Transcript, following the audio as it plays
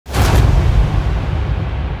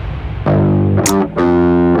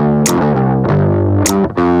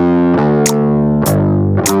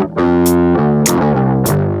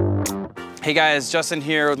Hey guys, Justin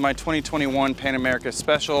here with my 2021 PanAmerica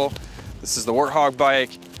special. This is the Warthog bike.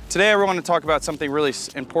 Today I want to talk about something really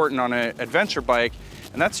important on an adventure bike,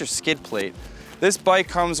 and that's your skid plate. This bike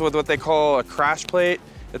comes with what they call a crash plate.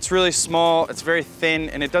 It's really small, it's very thin,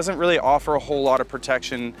 and it doesn't really offer a whole lot of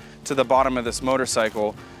protection to the bottom of this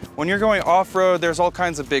motorcycle. When you're going off-road, there's all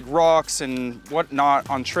kinds of big rocks and whatnot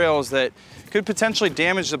on trails that could potentially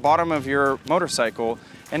damage the bottom of your motorcycle.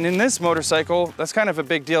 And in this motorcycle, that's kind of a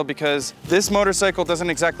big deal because this motorcycle doesn't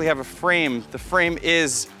exactly have a frame. The frame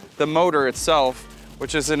is the motor itself,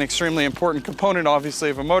 which is an extremely important component, obviously,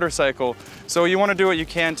 of a motorcycle. So you want to do what you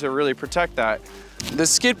can to really protect that. The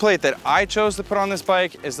skid plate that I chose to put on this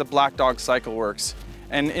bike is the Black Dog CycleWorks.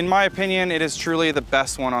 And in my opinion, it is truly the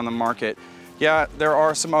best one on the market. Yeah, there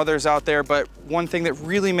are some others out there, but one thing that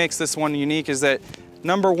really makes this one unique is that,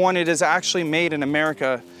 number one, it is actually made in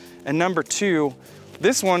America, and number two,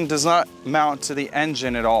 this one does not mount to the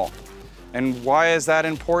engine at all. And why is that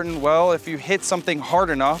important? Well, if you hit something hard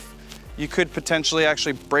enough, you could potentially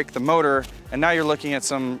actually break the motor, and now you're looking at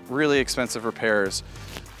some really expensive repairs.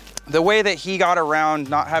 The way that he got around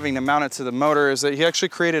not having to mount it to the motor is that he actually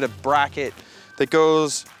created a bracket that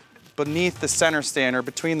goes beneath the center stand or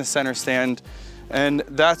between the center stand, and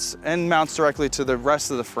mounts directly to the rest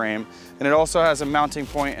of the frame. And it also has a mounting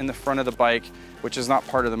point in the front of the bike, which is not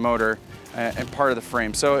part of the motor and part of the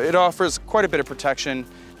frame. So it offers quite a bit of protection.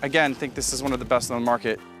 Again, I think this is one of the best on the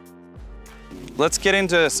market. Let's get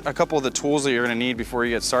into a couple of the tools that you're gonna need before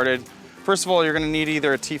you get started. First of all, you're gonna need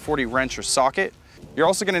either a T40 wrench or socket. You're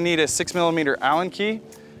also gonna need a 6mm Allen key.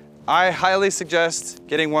 I highly suggest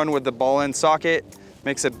getting one with the ball-end socket.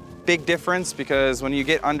 Makes a big difference because when you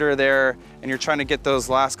get under there and you're trying to get those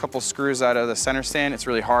last couple screws out of the center stand, it's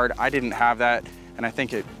really hard. I didn't have that, and I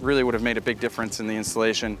think it really would have made a big difference in the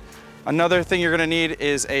installation. Another thing you're gonna need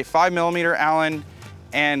is a 5mm Allen,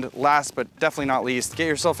 and last but definitely not least, get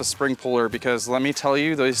yourself a spring puller, because let me tell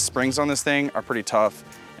you, those springs on this thing are pretty tough,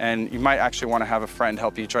 and you might actually wanna have a friend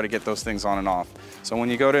help you try to get those things on and off. So when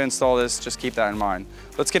you go to install this, just keep that in mind.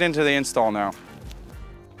 Let's get into the install now.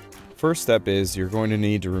 First step is you're going to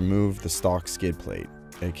need to remove the stock skid plate,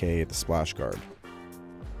 aka the splash guard.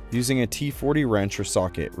 Using a T40 wrench or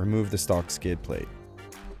socket, remove the stock skid plate.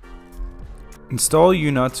 Install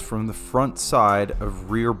U-nuts from the front side of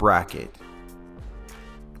rear bracket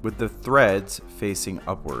with the threads facing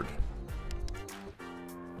upward.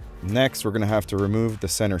 Next, we're going to have to remove the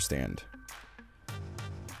center stand.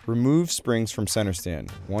 Remove springs from center stand,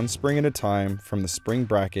 one spring at a time from the spring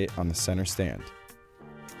bracket on the center stand.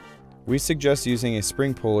 We suggest using a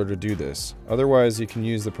spring puller to do this, otherwise you can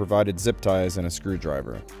use the provided zip ties and a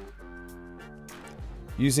screwdriver.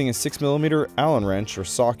 Using a 6mm Allen wrench or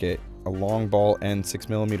socket, a long ball end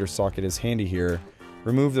 6mm socket is handy here,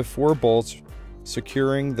 remove the 4 bolts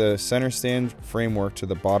securing the center stand framework to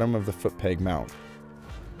the bottom of the foot peg mount.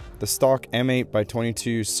 The stock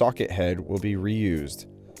M8x22 socket head will be reused.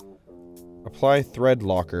 Apply thread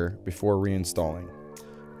locker before reinstalling.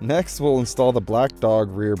 Next, we'll install the Black Dog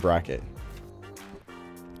rear bracket.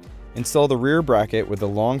 Install the rear bracket with the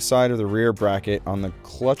long side of the rear bracket on the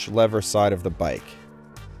clutch lever side of the bike.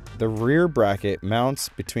 The rear bracket mounts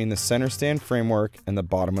between the center stand framework and the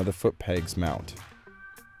bottom of the foot peg's mount.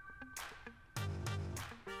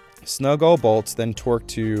 Snug all bolts, then torque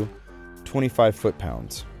to 25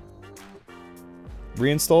 foot-pounds.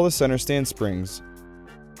 Reinstall the center stand springs.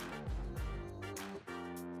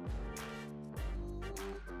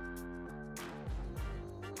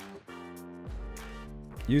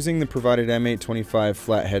 Using the provided M825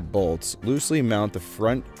 flathead bolts, loosely mount the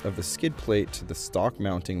front of the skid plate to the stock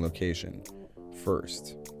mounting location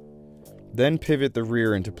first. Then pivot the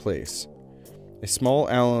rear into place. A small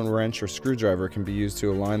Allen wrench or screwdriver can be used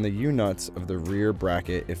to align the U-nuts of the rear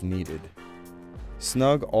bracket if needed.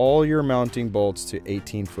 Snug all your mounting bolts to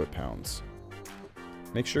 18 foot-pounds.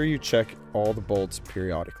 Make sure you check all the bolts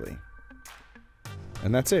periodically.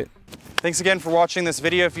 And that's it. Thanks again for watching this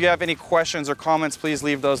video. If you have any questions or comments, please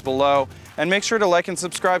leave those below. And make sure to like and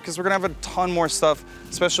subscribe because we're gonna have a ton more stuff,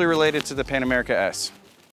 especially related to the PanAmerica S.